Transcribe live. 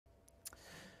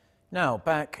Now,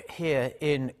 back here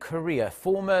in Korea,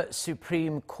 former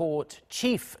Supreme Court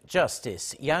Chief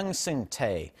Justice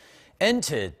Sung-tae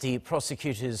entered the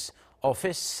prosecutor's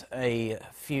office a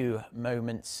few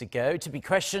moments ago to be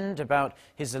questioned about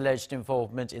his alleged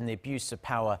involvement in the abuse of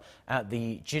power at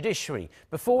the judiciary.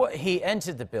 Before he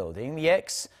entered the building, the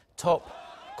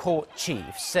ex-top court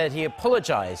chief said he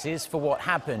apologizes for what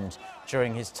happened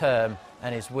during his term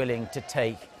and is willing to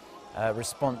take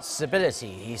responsibility.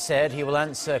 He said he will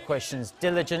answer questions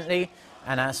diligently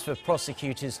and ask for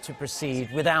prosecutors to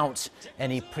proceed without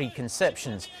any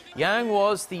preconceptions. Yang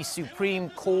was the Supreme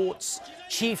Court's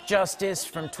Chief Justice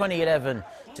from 2011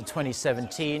 to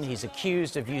 2017. He's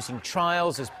accused of using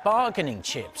trials as bargaining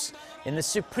chips in the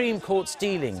Supreme Court's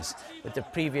dealings with the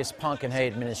previous Park Geun-hye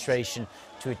administration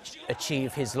to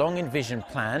achieve his long-envisioned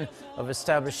plan of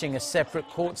establishing a separate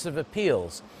courts of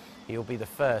appeals. He will be the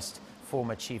first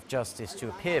former Chief Justice to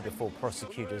appear before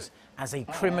prosecutors as a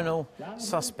criminal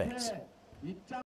suspect.